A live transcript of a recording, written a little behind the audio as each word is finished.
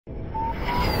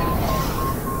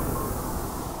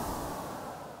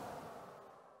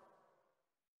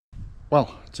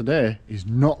Well, today is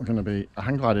not going to be a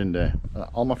hang gliding day.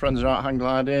 All my friends are out hang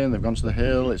gliding, they've gone to the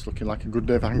hill, it's looking like a good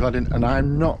day for hang gliding, and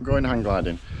I'm not going hang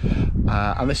gliding.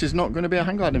 And this is not going to be a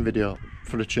hang gliding video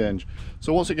for a change.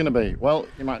 So what's it going to be? Well,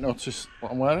 you might notice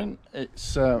what I'm wearing.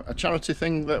 It's a charity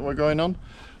thing that we're going on.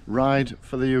 Ride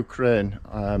for the Ukraine.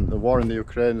 The war in the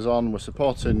Ukraine is on. We're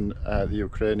supporting the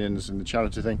Ukrainians in the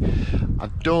charity thing. I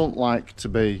don't like to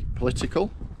be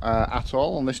political at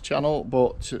all on this channel,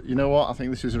 but you know what, I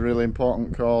think this is a really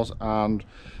important cause, and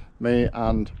me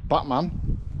and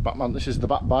Batman, this is the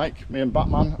Bat bike, me and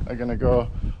Batman are going to go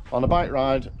on a bike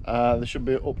ride. There should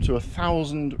be up to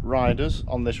 1,000 riders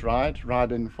on this ride,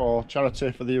 riding for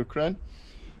charity for the Ukraine.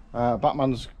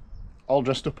 Batman's all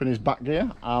dressed up in his back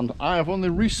gear, and I have only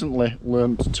recently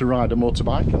learned to ride a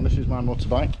motorbike, and this is my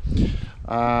motorbike.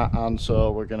 And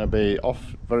so we're going to be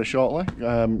off very shortly,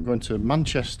 going to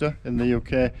Manchester in the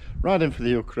UK, riding for the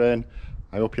Ukraine.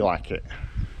 I hope you like it.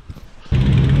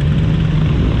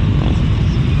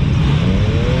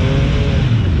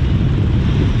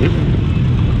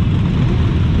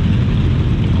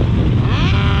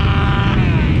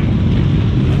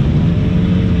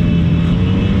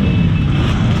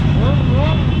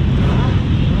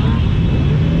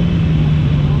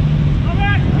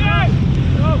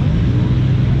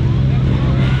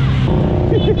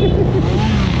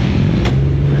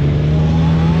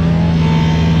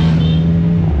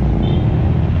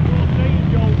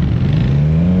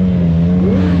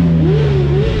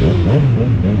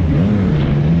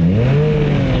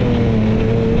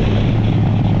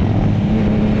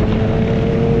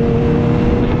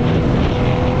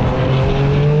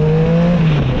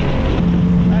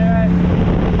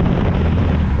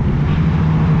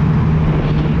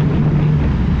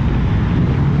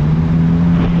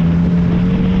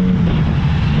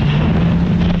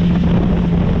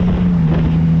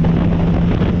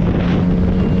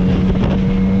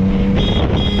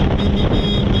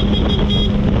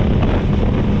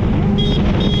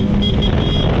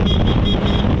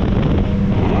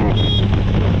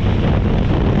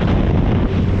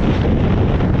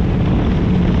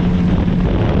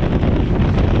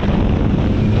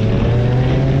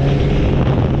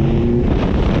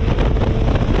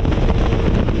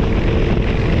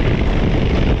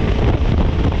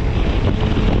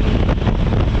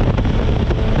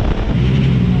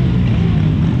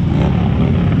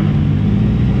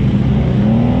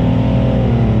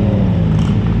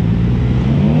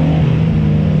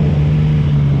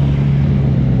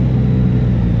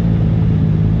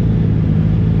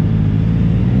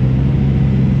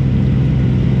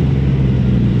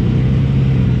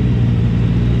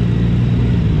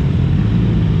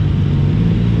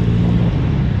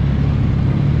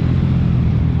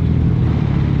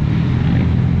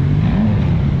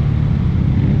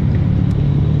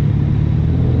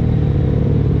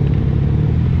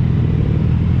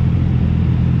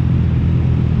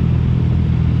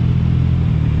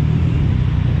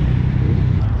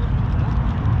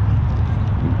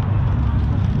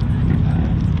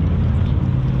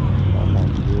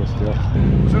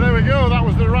 So there we go, that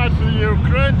was the ride for the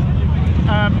Ukraine.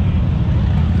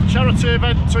 Charity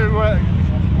event to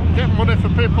get money for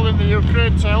people in the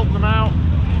Ukraine to help them out.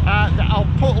 I'll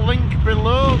put a link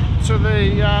below to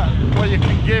the where you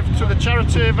can give to the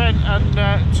charity event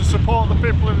and to support the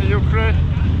people in the Ukraine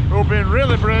who have been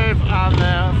really brave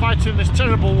and fighting this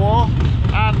terrible war,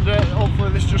 and hopefully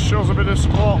this just shows a bit of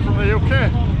support from the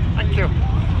UK. Thank you.